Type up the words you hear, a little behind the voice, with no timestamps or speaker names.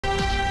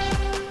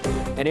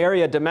An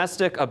area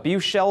domestic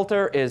abuse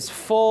shelter is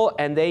full,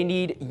 and they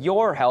need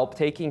your help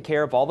taking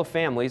care of all the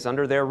families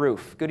under their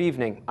roof. Good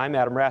evening. I'm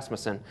Adam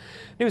Rasmussen.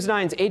 News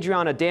 9's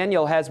Adriana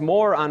Daniel has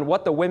more on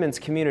what the women's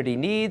community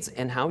needs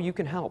and how you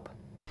can help.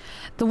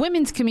 The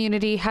women's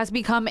community has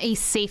become a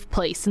safe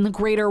place in the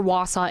greater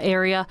Wausau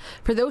area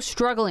for those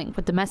struggling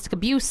with domestic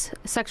abuse,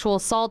 sexual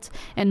assault,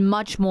 and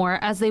much more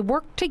as they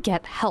work to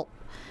get help.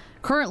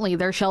 Currently,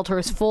 their shelter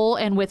is full,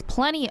 and with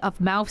plenty of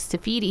mouths to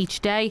feed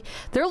each day,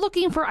 they're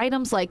looking for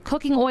items like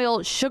cooking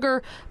oil,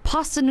 sugar,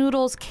 pasta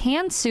noodles,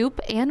 canned soup,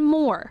 and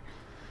more.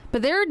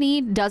 But their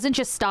need doesn't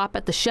just stop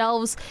at the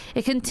shelves,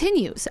 it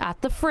continues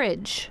at the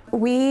fridge.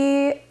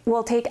 We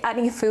will take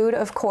any food,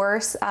 of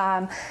course.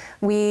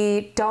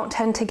 We don't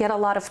tend to get a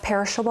lot of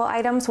perishable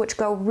items, which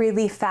go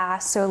really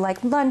fast, so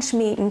like lunch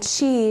meat and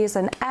cheese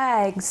and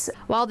eggs.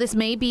 While this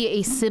may be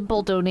a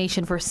simple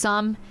donation for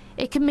some,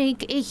 it can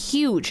make a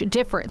huge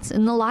difference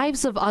in the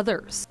lives of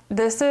others.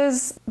 This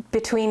is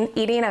between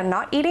eating and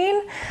not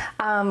eating,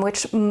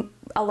 which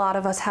a lot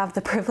of us have the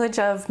privilege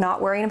of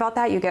not worrying about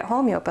that. You get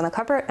home, you open the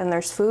cupboard, and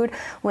there's food,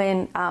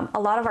 when a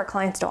lot of our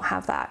clients don't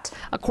have that.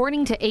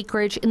 According to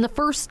Acreage, in the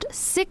first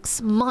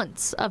 6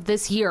 months of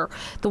this year,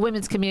 the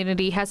women's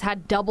community has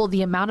had double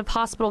the amount of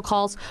hospital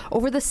calls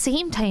over the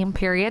same time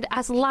period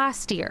as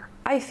last year.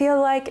 I feel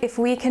like if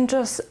we can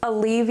just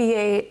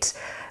alleviate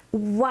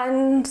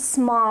one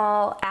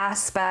small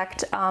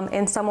aspect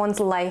in someone's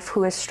life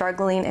who is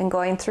struggling and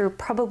going through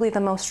probably the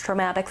most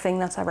traumatic thing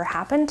that's ever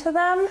happened to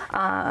them,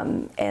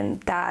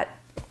 and that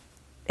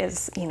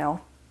is,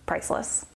 priceless.